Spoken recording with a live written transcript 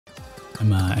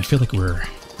I feel like we're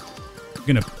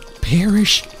gonna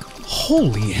perish.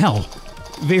 Holy hell.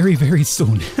 Very, very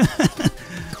soon.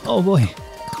 Oh boy.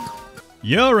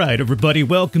 Yeah, alright everybody,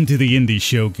 welcome to the Indie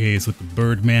Showcase with the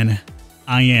Birdman.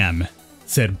 I am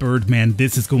said Birdman.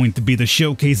 This is going to be the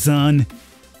showcase on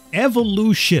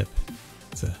EvoluShip.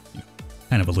 It's a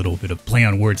kind of a little bit of play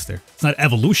on words there. It's not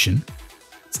evolution,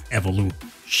 it's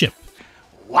EvoluShip.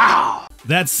 Wow!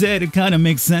 That said, it kind of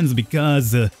makes sense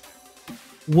because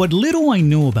what little I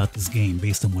know about this game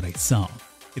based on what I saw.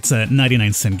 It's a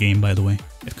 99-cent game, by the way.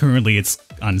 Currently, it's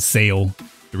on sale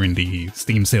during the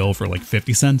Steam sale for like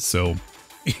 50 cents, so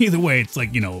either way, it's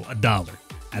like, $1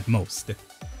 at most.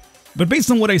 But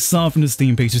based on what I saw from the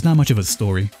Steam page, there's not much of a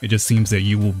story. It just seems that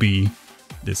you will be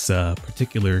this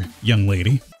particular young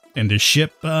lady and this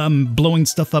ship blowing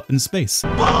stuff up in space.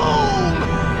 Boom!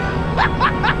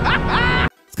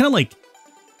 It's kind of like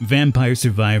Vampire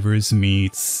Survivors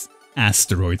meets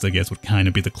Asteroids, I guess, would kind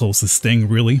of be the closest thing,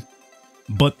 really.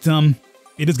 But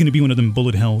it is going to be one of them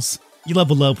bullet hells. You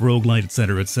level up, roguelike,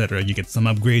 etc., etc. You get some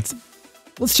upgrades.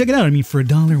 Let's check it out. I mean, for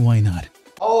 $1, why not?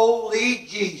 Holy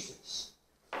Jesus.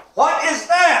 What is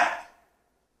that?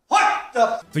 What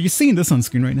the? So you're seeing this on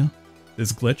screen right now?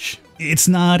 This glitch? It's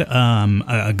not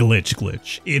a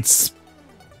glitch. It's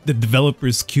the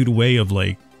developer's cute way of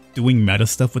like doing meta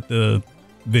stuff with the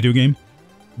video game.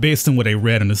 Based on what I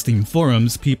read on the Steam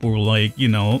forums, people were like, we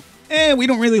don't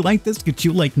really like this. Could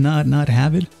you like not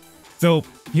have it? So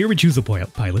here we choose a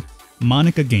pilot.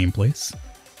 Monica Gameplays.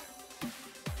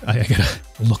 I gotta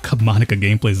look up Monica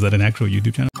Gameplays. Is that an actual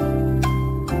YouTube channel?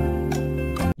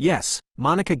 Yes,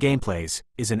 Monica Gameplays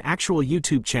is an actual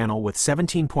YouTube channel with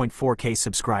 17.4K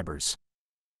subscribers.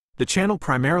 The channel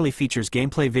primarily features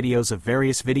gameplay videos of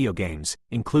various video games,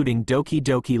 including Doki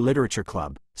Doki Literature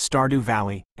Club, Stardew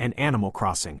Valley, and Animal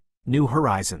Crossing: New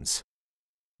Horizons.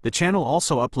 The channel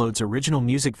also uploads original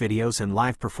music videos and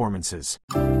live performances.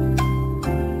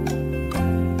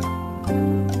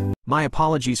 My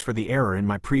apologies for the error in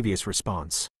my previous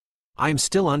response. I am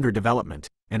still under development,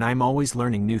 and I'm always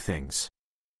learning new things.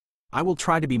 I will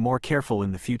try to be more careful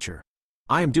in the future.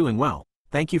 I am doing well,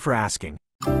 thank you for asking.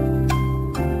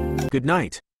 Good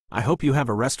night. I hope you have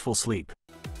a restful sleep.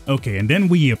 Okay, and then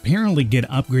we apparently get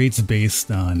upgrades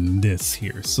based on this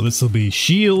here. So this will be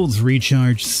shields,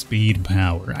 recharge, speed,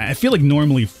 power. I feel like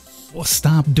normally,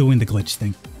 stop doing the glitch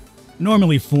thing.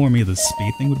 Normally for me the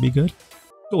speed thing would be good.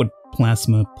 Go with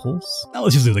plasma pulse. Now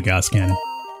let's just do the gas cannon.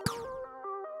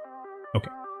 Okay.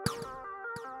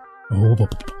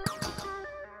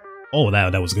 Oh,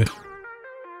 that was good.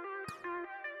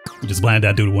 We just blinded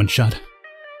that dude with one shot.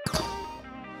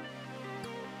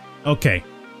 Okay,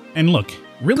 and look,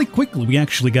 really quickly we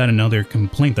actually got another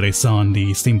complaint that I saw on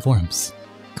the Steam forums.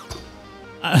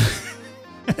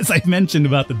 As I mentioned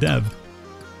about the dev,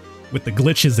 with the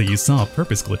glitches that you saw,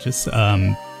 purpose glitches,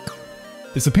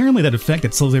 there's apparently that effect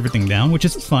that slows everything down, which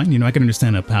is fine. I can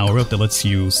understand a power-up that lets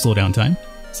you slow down time.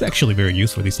 It's actually very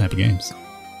useful for these type of games.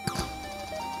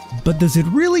 But does it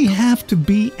really have to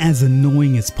be as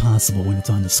annoying as possible when it's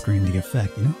on the screen, the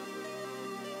effect,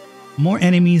 More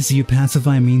enemies you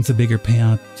pacify means a bigger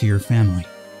payout to your family.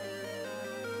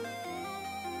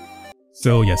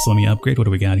 So yes, let me upgrade. What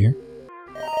do we got here?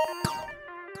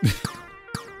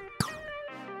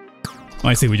 Oh,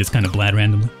 I see we just kind of blad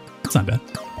randomly. That's not bad.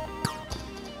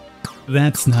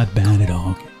 That's not bad at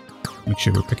all. Okay. Make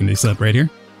sure we're picking this up right here.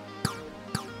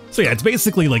 So yeah, it's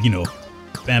basically like,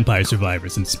 Vampire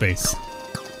Survivors in space.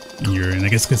 And I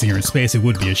guess because you're in space, it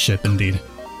would be a ship indeed.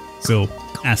 So,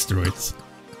 asteroids.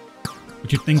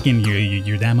 But you're thinking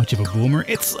you're that much of a boomer?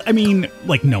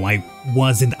 No, I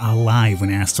wasn't alive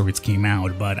when Asteroids came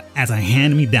out, but as a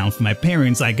hand-me-down from my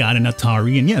parents, I got an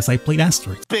Atari, and yes, I played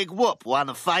Asteroids. Big whoop,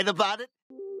 wanna fight about it?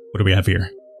 What do we have here?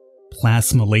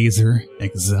 Plasma laser,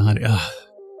 exotic.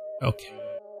 Okay.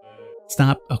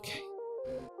 Stop. Okay.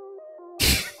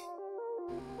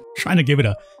 Trying to give it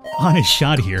a honest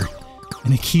shot here,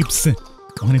 and it keeps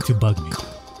wanting to bug me.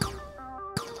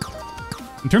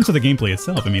 In terms of the gameplay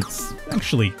itself, it's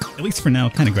actually, at least for now,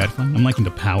 kind of gratifying. I'm liking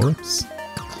the power-ups.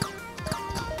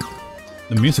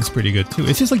 The music's pretty good too.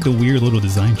 It's just like the weird little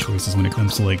design choices when it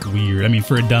comes to like weird,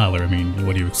 for $1,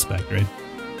 what do you expect, right?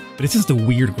 But it's just the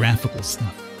weird graphical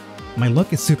stuff. My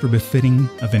look is super befitting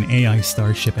of an AI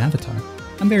starship avatar.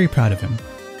 I'm very proud of him.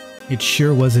 It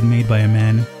sure wasn't made by a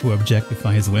man who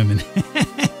objectifies women.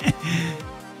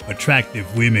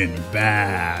 Attractive women,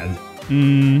 bad.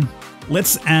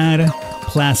 Let's add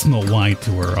Plasma Y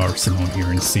to our arsenal here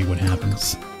and see what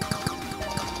happens.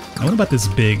 Now what about this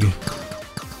big...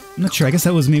 I'm not sure, I guess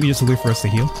that was maybe just a way for us to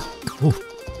heal. Oh,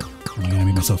 my god, I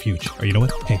made myself huge. Or you know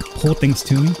what? Hey, pull things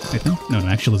to me, I think? No,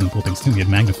 actually doesn't pull things to me. It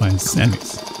magnifies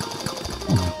enemies.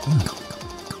 Oh my god.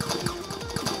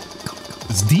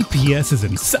 This DPS is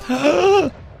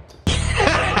insane.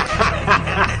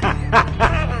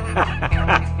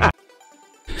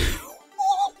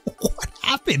 What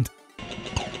happened?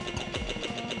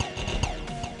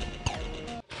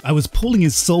 I was pulling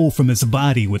his soul from his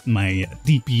body with my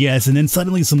DPS, and then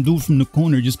suddenly some dude from the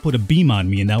corner just put a beam on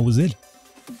me, and that was it.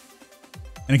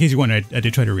 And in case you're wondering, I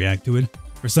did try to react to it.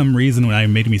 For some reason, when I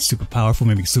made me super powerful,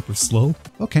 made me super slow.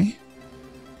 Okay.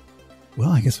 Well,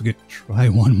 I guess we could try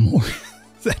one more.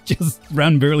 That just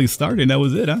round barely started, that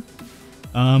was it, huh?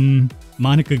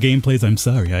 Monica Gameplays, I'm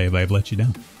sorry, I've let you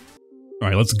down.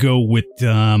 Alright, let's go with,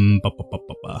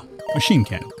 machine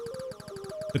cannon.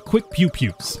 The quick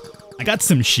pew-pews. I got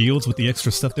some shields with the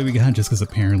extra stuff that we got, just because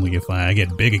apparently if I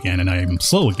get big again and I'm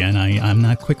slow again, I'm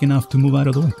not quick enough to move out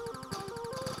of the way.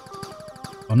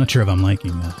 I'm not sure if I'm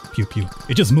liking pew-pew.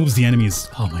 It just moves the enemies.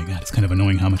 Oh my god, it's kind of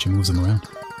annoying how much it moves them around.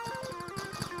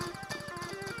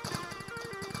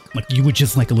 Like, you would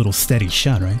just like a little steady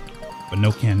shot, right? But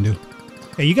no can do.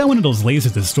 Hey, you got one of those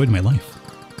lasers that destroyed my life.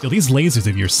 Yo, these lasers,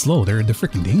 if you're slow, they're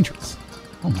freaking dangerous.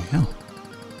 Oh my hell.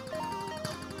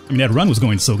 I mean, that run was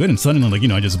going so good, and suddenly, like, you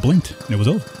know, I just blinked, and it was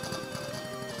over.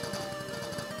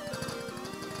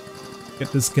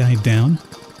 Get this guy down.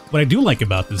 What I do like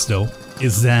about this, though,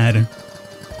 is that,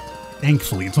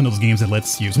 thankfully, it's one of those games that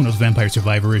lets you, it's one of those Vampire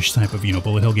Survivor-ish type of, you know,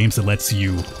 bullet hell games that lets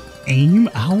you aim,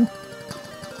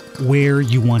 where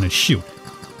you want to shoot.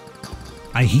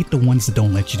 I hate the ones that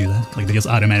don't let you do that. Like, they just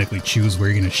automatically choose where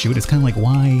you're going to shoot. It's kind of like,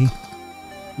 why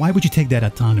would you take that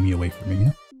autonomy away from me, you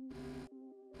know?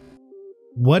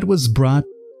 What?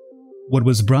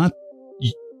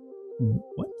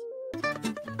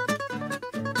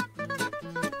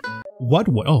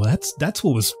 Oh, that's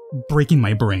what was breaking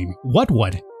my brain. What?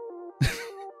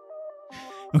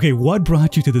 Okay, what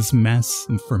brought you to this mess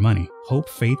for money? Hope,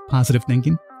 faith, positive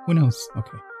thinking? Who knows?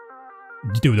 Okay.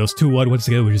 Dude, those two what's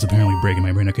together were just apparently breaking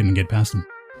my brain. I couldn't get past them.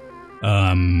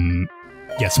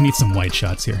 Yes, we need some white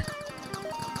shots here.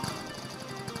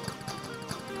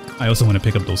 I also want to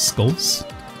pick up those skulls.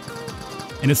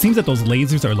 And it seems that those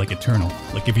lasers are like eternal.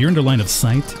 Like if you're under line of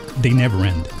sight, they never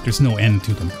end. There's no end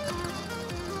to them.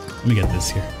 Let me get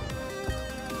this here.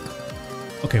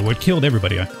 Okay, well, it killed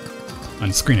everybody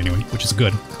on screen anyway, which is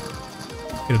good.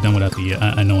 Could have done without the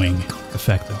annoying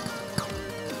effect though.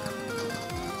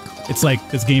 It's like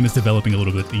this game is developing a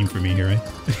little bit of theme for me here, right?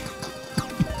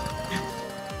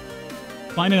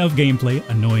 Fine enough gameplay,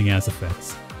 annoying ass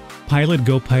effects. Pilot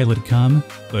go, pilot come,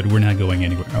 but we're not going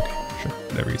anywhere. Okay, sure,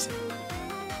 whatever you say.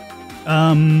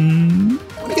 Let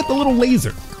me get the little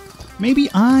laser. Maybe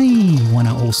I want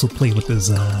to also play with this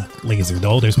laser.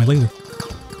 Oh, there's my laser.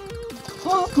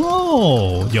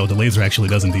 Oh, yo, the laser actually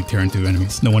does indeed tear into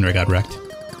enemies. No wonder I got wrecked.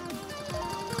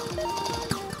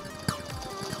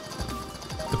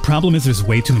 The problem is there's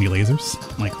way too many lasers.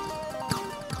 Like,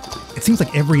 it seems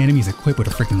like every enemy is equipped with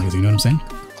a freaking laser, you know what I'm saying?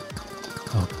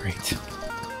 Oh, great.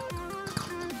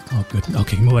 Oh, good.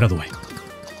 Okay, move out of the way.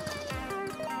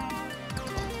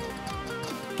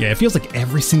 Yeah, it feels like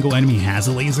every single enemy has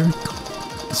a laser,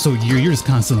 so you're just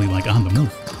constantly, like, on the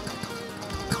move.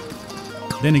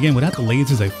 Then again, without the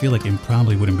lasers, I feel like it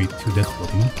probably wouldn't be too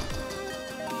difficult, you know?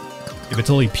 If it's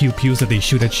only pew-pews that they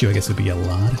shoot at you, I guess it'd be a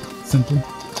lot simpler.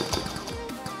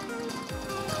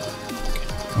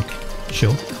 Okay,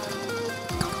 chill.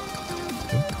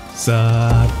 Let's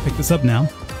pick this up now.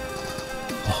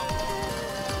 Oh.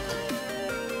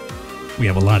 We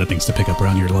have a lot of things to pick up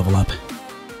around here to level up.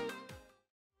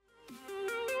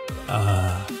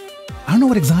 I don't know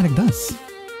what exotic does.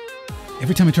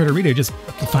 Every time I try to read it,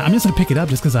 okay, fine, I'm just gonna pick it up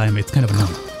just because it's kind of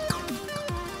annoying.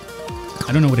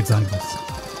 I don't know what exotic does.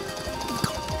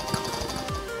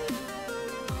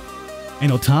 I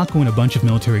know Taco and a bunch of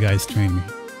military guys train me.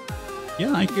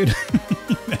 Yeah, I could.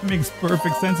 That makes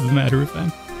perfect sense as a matter of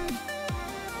fact.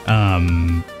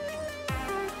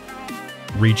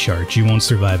 Recharge, you won't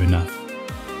survive enough.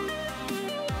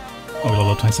 Oh, we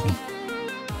level up twice again.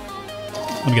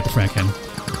 Let me get the frag cannon.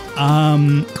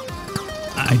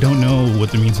 I don't know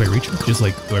what that means by recharge. Just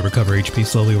like, do I recover HP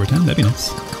slowly over time? That'd be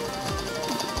nice.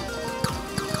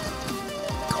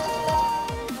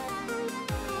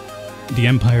 The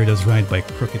Empire does ride by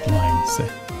crooked lines.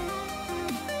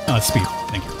 Oh, speed.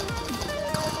 Thank you.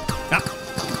 Ah!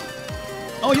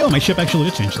 Oh, yo, my ship actually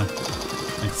did change that.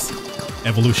 Nice.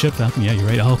 EvoluShip, Falcon. Yeah, you're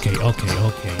right. Okay.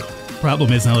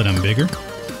 Problem is, now that I'm bigger,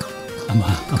 I'm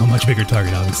a much bigger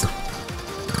target, obviously.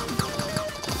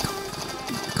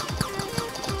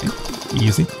 Okay.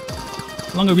 Easy.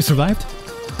 How long have we survived?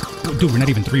 Oh, dude, we're not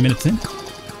even 3 minutes in?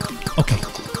 Okay.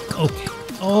 Okay.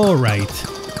 Alright.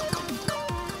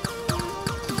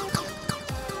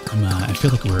 I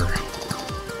feel like we're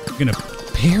gonna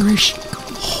perish.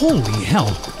 Holy hell.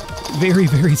 Very,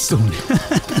 very soon.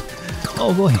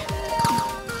 Oh boy.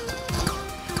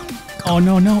 Oh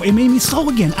no, no, it made me slow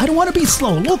again. I don't want to be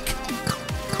slow. Look.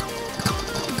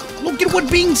 Look at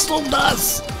what being slow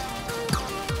does.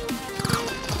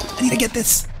 I need to get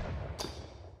this.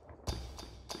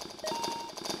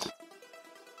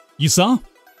 You saw?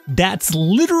 That's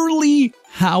literally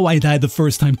how I died the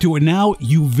first time too, and now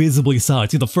you visibly saw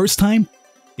it. See, the first time,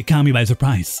 it caught me by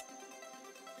surprise.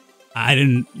 I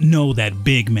didn't know that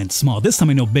big meant small. This time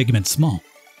I know big meant small.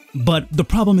 But the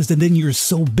problem is that then you're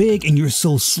so big and you're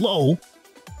so slow.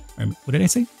 What did I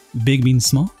say? Big means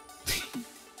small?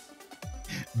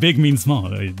 Big means small.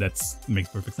 That makes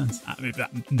perfect sense.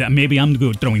 Maybe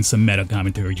I'm throwing some meta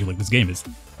commentary at you like this game is.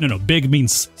 No, big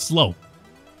means slow.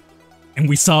 And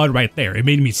we saw it right there. It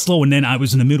made me slow, and then I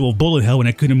was in the middle of bullet hell and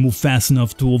I couldn't move fast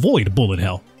enough to avoid bullet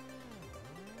hell.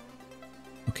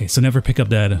 Okay, so never pick up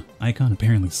that icon,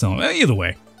 apparently so. Either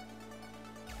way.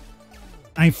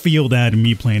 I feel that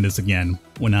me playing this again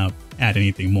will not add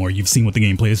anything more. You've seen what the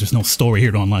gameplay is. There's no story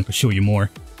here to unlock to show you more.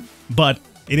 But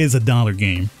it is a $1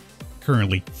 game.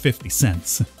 Currently 50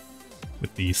 cents.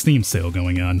 With the Steam sale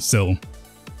going on, so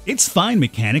it's fine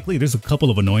mechanically. There's a couple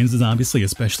of annoyances, obviously,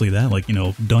 especially that, like, you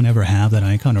know, don't ever have that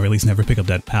icon, or at least never pick up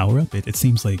that power-up. It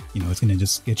seems like, you know, it's gonna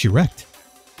just get you wrecked.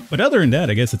 But other than that,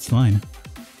 I guess it's fine.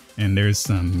 And there's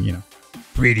some, you know,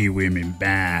 pretty women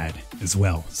bad as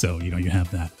well. So, you know, you have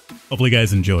that. Hopefully you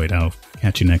guys enjoyed. I'll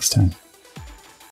catch you next time.